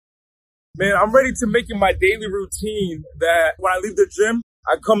Man, I'm ready to make it my daily routine that when I leave the gym,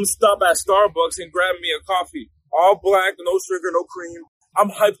 I come stop at Starbucks and grab me a coffee. All black, no sugar, no cream. I'm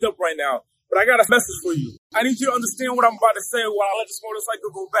hyped up right now. But I got a message for you. I need you to understand what I'm about to say while I let this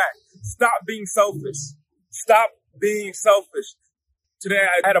motorcycle go back. Stop being selfish. Stop being selfish. Today,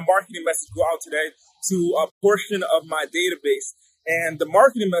 I had a marketing message go out today to a portion of my database. And the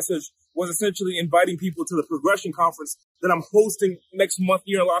marketing message was essentially inviting people to the Progression Conference that I'm hosting next month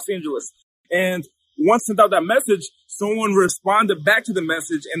here in Los Angeles. And once sent out that message, someone responded back to the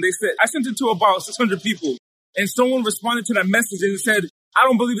message and they said, I sent it to about 600 people. And someone responded to that message and said, I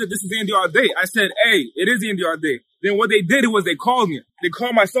don't believe that this is Andy Ade. I said, hey, it is Andy Ade. Then what they did was they called me. They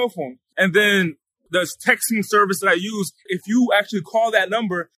called my cell phone. And then the texting service that I use, if you actually call that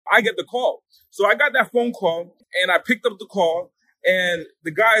number, I get the call. So I got that phone call and I picked up the call. And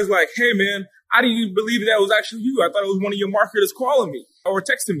the guy's like, hey, man, I didn't even believe that was actually you. I thought it was one of your marketers calling me or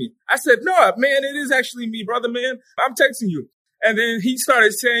texting me. I said, no, man, it is actually me, brother, man. I'm texting you. And then he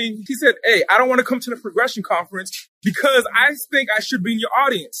started saying, he said, hey, I don't want to come to the Progression Conference because I think I should be in your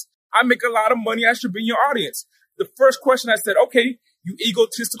audience. I make a lot of money. I should be in your audience. The first question I said, okay, you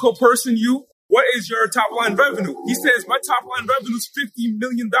egotistical person, you, what is your top line revenue? He says, my top line revenue is $50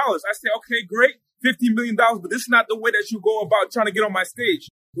 million. I said, okay, great. $50 million, but this is not the way that you go about trying to get on my stage.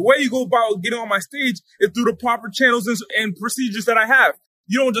 The way you go about getting on my stage is through the proper channels and procedures that I have.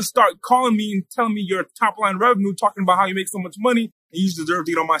 You don't just start calling me and telling me your top line revenue, talking about how you make so much money and you deserve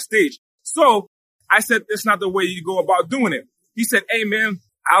to get on my stage. So I said, that's not the way you go about doing it. He said, hey, man,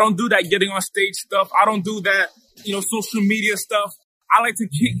 I don't do that getting on stage stuff. I don't do that, social media stuff. I like to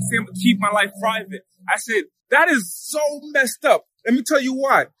keep my life private. I said, that is so messed up. Let me tell you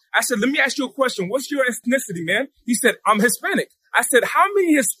why. I said, let me ask you a question. What's your ethnicity, man? He said, I'm Hispanic. I said, how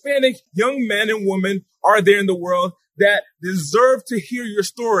many Hispanic young men and women are there in the world that deserve to hear your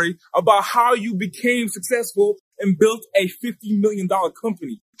story about how you became successful and built a $50 million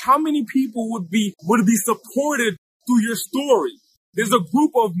company? How many people would be supported through your story? There's a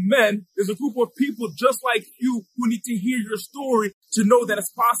group of men, there's a group of people just like you who need to hear your story to know that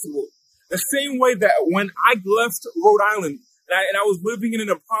it's possible. The same way that when I left Rhode Island, and I was living in an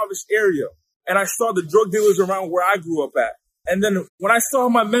impoverished area, and I saw the drug dealers around where I grew up at. And then when I saw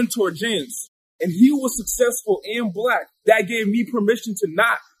my mentor, James, and he was successful and black, that gave me permission to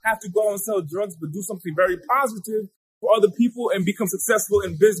not have to go and sell drugs, but do something very positive for other people and become successful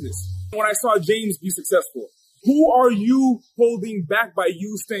in business. When I saw James be successful, who are you holding back by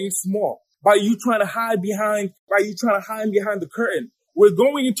you staying small? By you trying to hide behind the curtain? We're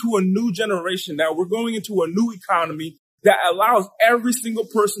going into a new generation now. We're going into a new economy that allows every single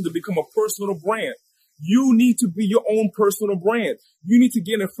person to become a personal brand. You need to be your own personal brand. You need to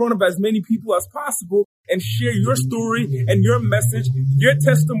get in front of as many people as possible and share your story and your message, your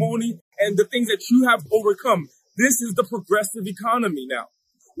testimony, and the things that you have overcome. This is the progressive economy now.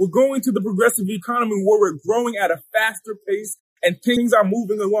 We're going to the progressive economy where we're growing at a faster pace and things are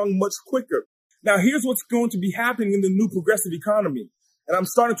moving along much quicker. Now, here's what's going to be happening in the new progressive economy. And I'm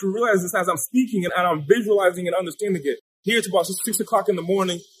starting to realize this as I'm speaking and I'm visualizing and understanding it. Here it's about 6 o'clock in the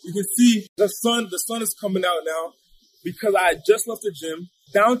morning. You can see the sun is coming out now because I just left the gym.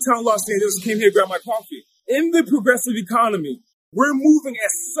 Downtown Los Angeles, came here to grab my coffee. In the progressive economy, we're moving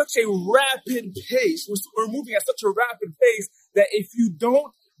at such a rapid pace. We're moving at such a rapid pace that if you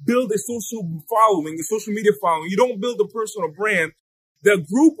don't build a social following, a social media following, you don't build a personal brand, the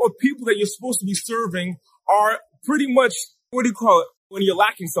group of people that you're supposed to be serving are pretty much, what do you call it? When you're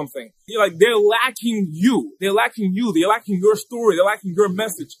lacking something, they're lacking you. They're lacking you. They're lacking your story. They're lacking your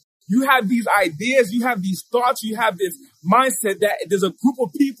message. You have these ideas. You have these thoughts. You have this mindset that there's a group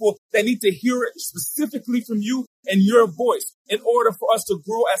of people that need to hear it specifically from you and your voice in order for us to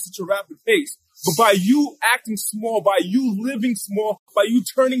grow at such a rapid pace. But by you acting small, by you living small, by you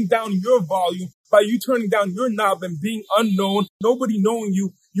turning down your volume, by you turning down your knob and being unknown, nobody knowing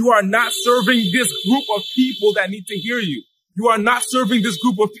you, you are not serving this group of people that need to hear you. You are not serving this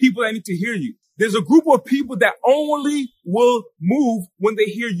group of people that need to hear you. There's a group of people that only will move when they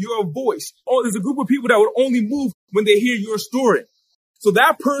hear your voice. Oh, there's a group of people that will only move when they hear your story. So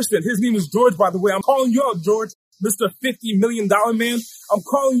that person, his name is George, by the way. I'm calling you out, George, Mr. $50 million man. I'm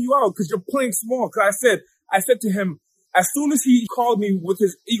calling you out because you're playing small. Because I said to him, as soon as he called me with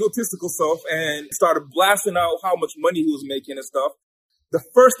his egotistical self and started blasting out how much money he was making and stuff, the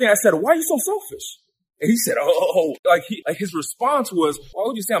first thing I said, why are you so selfish? And he said, his response was, why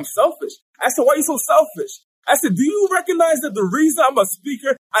would you say I'm selfish? I said, why are you so selfish? I said, do you recognize that the reason I'm a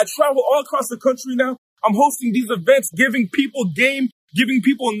speaker, I travel all across the country now? I'm hosting these events, giving people game, giving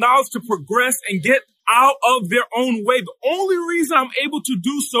people knowledge to progress and get out of their own way. The only reason I'm able to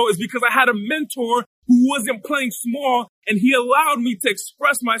do so is because I had a mentor who wasn't playing small, and he allowed me to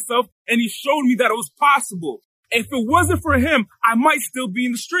express myself, and he showed me that it was possible. If it wasn't for him, I might still be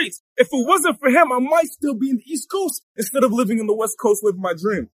in the streets. If it wasn't for him, I might still be in the East Coast instead of living in the West Coast, living my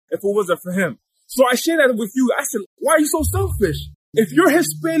dream. If it wasn't for him. So I shared that with you. I said, why are you so selfish? If you're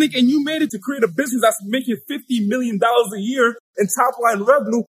Hispanic and you made it to create a business that's making $50 million a year in top line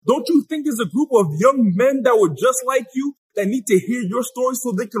revenue, don't you think there's a group of young men that were just like you that need to hear your story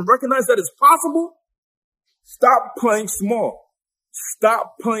so they can recognize that it's possible? Stop playing small.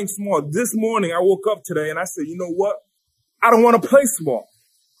 Stop playing small. This morning I woke up today and I said, you know what? I don't want to play small.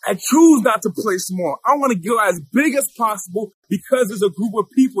 I choose not to play small. I want to go as big as possible because there's a group of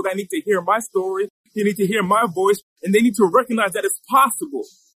people that need to hear my story. They need to hear my voice, and they need to recognize that it's possible.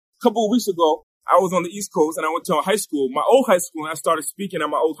 A couple of weeks ago, I was on the East Coast and I went to a high school, my old high school, and I started speaking at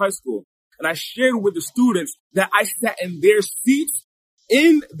my old high school. And I shared with the students that I sat in their seats,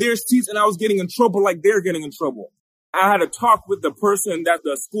 and I was getting in trouble like they're getting in trouble. I had a talk with the person that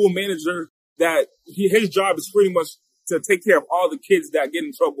the school manager that his job is pretty much to take care of all the kids that get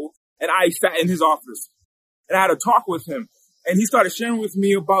in trouble. And I sat in his office and I had a talk with him, and he started sharing with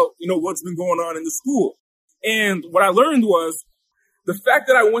me about, what's been going on in the school. And what I learned was the fact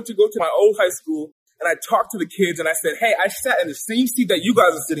that I went to go to my old high school and I talked to the kids and I said, hey, I sat in the same seat that you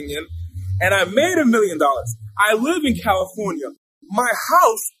guys are sitting in and I made $1 million. I live in California. My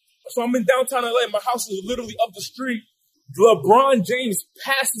house, so I'm in downtown LA. My house is literally up the street. LeBron James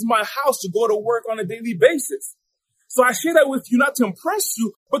passes my house to go to work on a daily basis. So I share that with you not to impress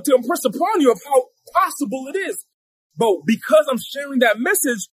you, but to impress upon you of how possible it is. But because I'm sharing that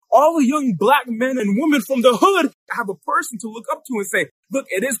message, all the young black men and women from the hood have a person to look up to and say, look,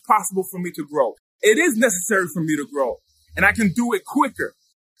 it is possible for me to grow. It is necessary for me to grow, and I can do it quicker.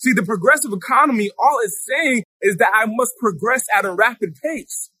 See, the progressive economy, all it's saying is that I must progress at a rapid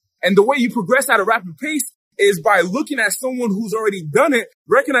pace. And the way you progress at a rapid pace is by looking at someone who's already done it,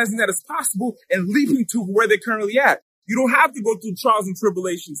 recognizing that it's possible, and leaping to where they're currently at. You don't have to go through trials and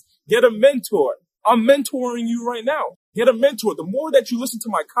tribulations. Get a mentor. I'm mentoring you right now. Get a mentor. The more that you listen to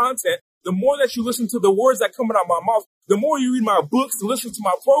my content, the more that you listen to the words that come out of my mouth, the more you read my books and listen to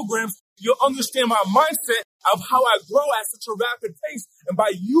my programs, you'll understand my mindset of how I grow at such a rapid pace. And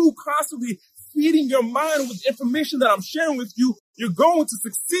by you constantly feeding your mind with information that I'm sharing with you, you're going to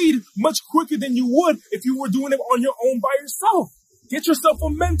succeed much quicker than you would if you were doing it on your own by yourself. Get yourself a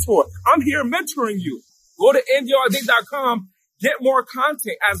mentor. I'm here mentoring you. Go to andyauday.com. Get more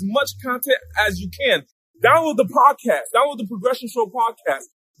content, as much content as you can. Download the podcast. Download the Progression Show podcast.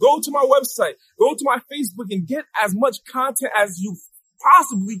 Go to my website. Go to my Facebook and get as much content as you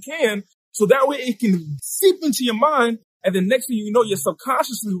possibly can, so that way it can seep into your mind. And the next thing you know, you're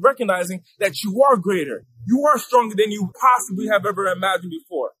subconsciously recognizing that you are greater. You are stronger than you possibly have ever imagined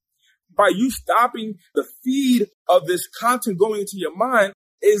before. By you stopping the feed of this content going into your mind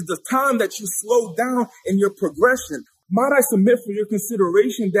is the time that you slow down in your progression. Might I submit for your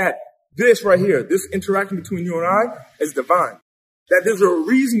consideration that this right here, this interaction between you and I is divine. That there's a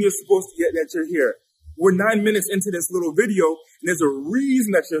reason you're supposed to get that you're here. We're 9 minutes into this little video, and there's a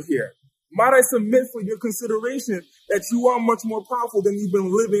reason that you're here. Might I submit for your consideration that you are much more powerful than you've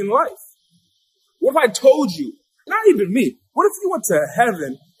been living life? What if I told you, not even me, what if you went to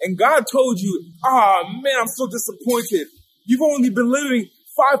heaven and God told you, man, I'm so disappointed. You've only been living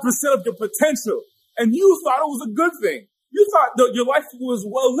 5% of your potential. And you thought it was a good thing. You thought that your life was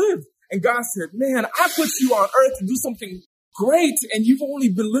well lived. And God said, man, I put you on earth to do something great, and you've only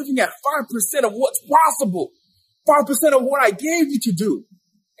been living at 5% of what's possible. 5% of what I gave you to do.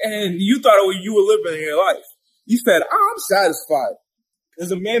 And you thought you were living in your life. You said, I'm satisfied.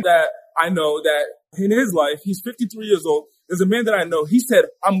 There's a man that I know that in his life, he's 53 years old. There's a man that I know, he said,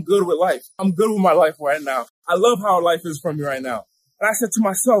 I'm good with life. I'm good with my life right now. I love how life is for me right now. And I said to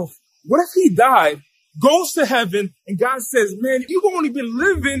myself, what if he died, goes to heaven, and God says, man, you've only been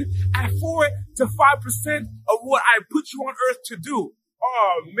living at 4 to 5% of what I put you on earth to do.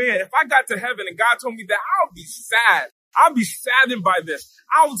 Oh man, if I got to heaven and God told me that, I'll be sad. I'll be saddened by this.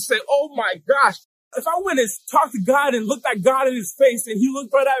 I would say, oh my gosh, if I went and talked to God and looked at God in his face and he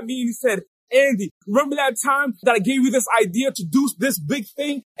looked right at me and he said, Andy, remember that time that I gave you this idea to do this big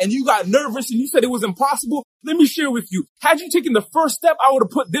thing and you got nervous and you said it was impossible? Let me share with you. Had you taken the first step, I would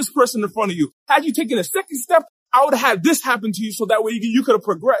have put this person in front of you. Had you taken the second step, I would have had this happen to you so that way you could have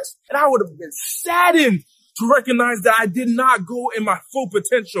progressed. And I would have been saddened to recognize that I did not go in my full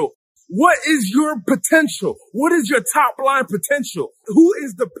potential. What is your potential? What is your top line potential? Who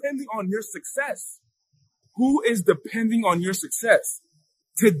is depending on your success? Who is depending on your success?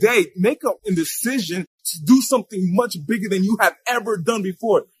 today. Make a decision to do something much bigger than you have ever done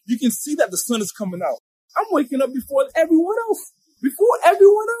before. You can see that the sun is coming out. I'm waking up before everyone else.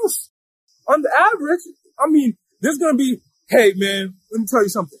 On the average, I mean, there's going to be, hey man, let me tell you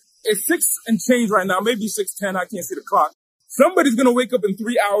something. It's 6 and change right now, maybe 6:10. I can't see the clock. Somebody's going to wake up in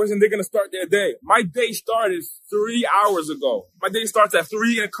 3 hours and they're going to start their day. My day started 3 hours ago. My day starts at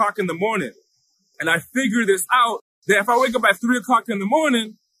 3 o'clock in the morning. And I figured this out that if I wake up at 3 o'clock in the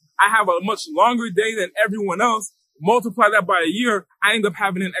morning, I have a much longer day than everyone else. Multiply that by a year, I end up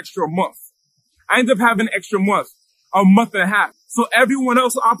having an extra month. A month and a half. So everyone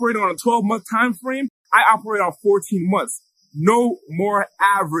else operating on a 12-month time frame, I operate on 14 months. No more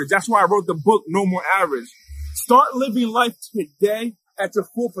average. That's why I wrote the book, No More Average. Start living life today at your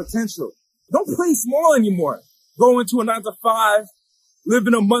full potential. Don't play small anymore. Go into a 9 to 5,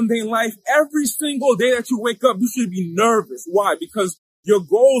 living a mundane life. Every single day that you wake up, you should be nervous. Why? Because your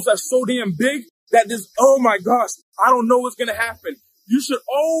goals are so damn big that oh my gosh, I don't know what's going to happen. You should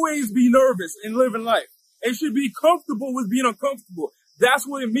always be nervous in living life. And you should be comfortable with being uncomfortable. That's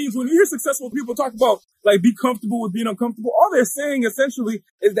what it means when you hear successful people talk about, like, be comfortable with being uncomfortable. All they're saying essentially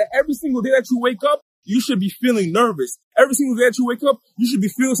is that every single day that you wake up, you should be feeling nervous. Every single day that you wake up, you should be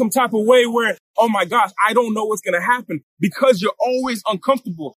feeling some type of way where, oh my gosh, I don't know what's going to happen, because you're always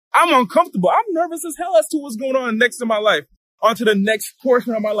uncomfortable. I'm uncomfortable. I'm nervous as hell as to what's going on next in my life, onto the next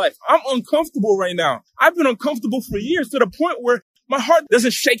portion of my life. I'm uncomfortable right now. I've been uncomfortable for years, to the point where my heart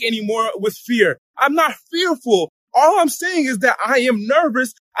doesn't shake anymore with fear. I'm not fearful. All I'm saying is that I am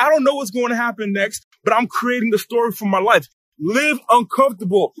nervous. I don't know what's going to happen next, but I'm creating the story for my life. Live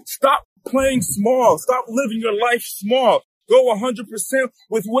uncomfortable. Stop playing small. Stop living your life small. Go 100%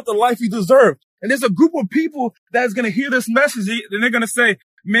 with what the life you deserve. And there's a group of people that's going to hear this message and they're going to say,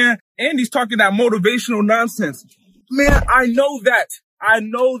 man, Andy's talking that motivational nonsense. Man, I know that. I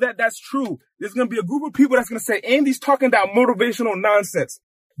know that that's true. There's going to be a group of people that's going to say, Andy's talking that motivational nonsense,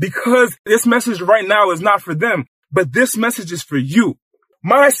 because this message right now is not for them, but this message is for you.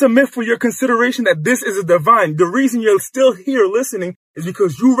 Might I submit for your consideration that this is a divine. The reason you're still here listening is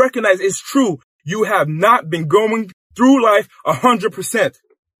because you recognize it's true. You have not been going through life 100%.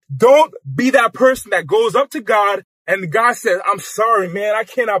 Don't be that person that goes up to God and God says, I'm sorry, man. I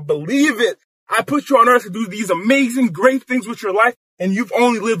cannot believe it. I put you on earth to do these amazing, great things with your life, and you've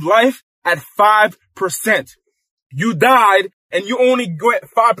only lived life at 5%. You died and you only get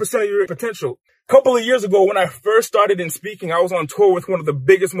 5% of your potential. A couple of years ago, when I first started in speaking, I was on tour with one of the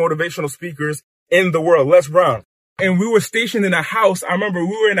biggest motivational speakers in the world, Les Brown. And we were stationed in a house. I remember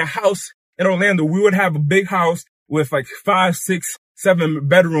we were in a house in Orlando. We would have a big house with like 5, 6, 7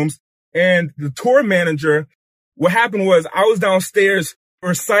 bedrooms. And the tour manager, what happened was I was downstairs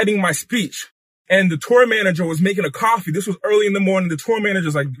reciting my speech. And the tour manager was making a coffee. This was early in the morning. The tour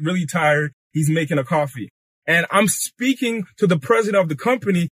manager's like really tired. He's making a coffee. And I'm speaking to the president of the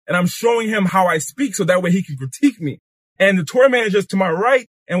company and I'm showing him how I speak so that way he can critique me. And the tour manager's to my right.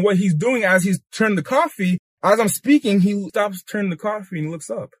 And what he's doing as he's turning the coffee, as I'm speaking, he stops turning the coffee and looks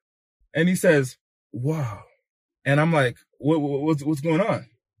up and he says, wow. And I'm like, what's going on?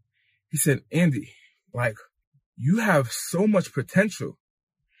 He said, Andy, like, you have so much potential.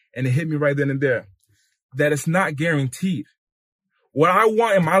 And it hit me right then and there that it's not guaranteed. What I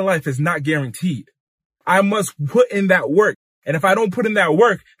want in my life is not guaranteed. I must put in that work. And if I don't put in that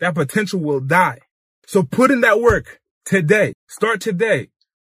work, that potential will die. So put in that work today. Start today.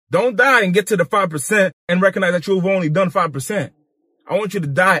 Don't die and get to the 5% and recognize that you've only done 5%. I want you to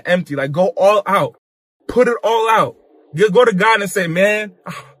die empty. Like, go all out. Put it all out. Go to God and say, man,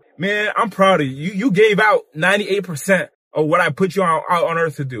 I'm proud of you. You gave out 98% of what I put you out on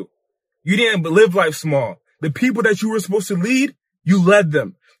earth to do. You didn't live life small. The people that you were supposed to lead, you led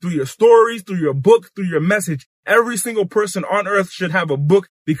them through your stories, through your book, through your message. Every single person on earth should have a book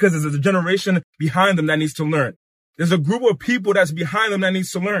because there's a generation behind them that needs to learn. There's a group of people that's behind them that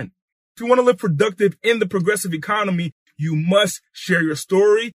needs to learn. If you want to live productive in the progressive economy, you must share your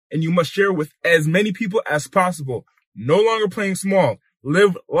story and you must share with as many people as possible. No longer playing small.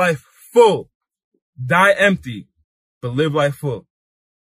 Live life full. Die empty, but live life full.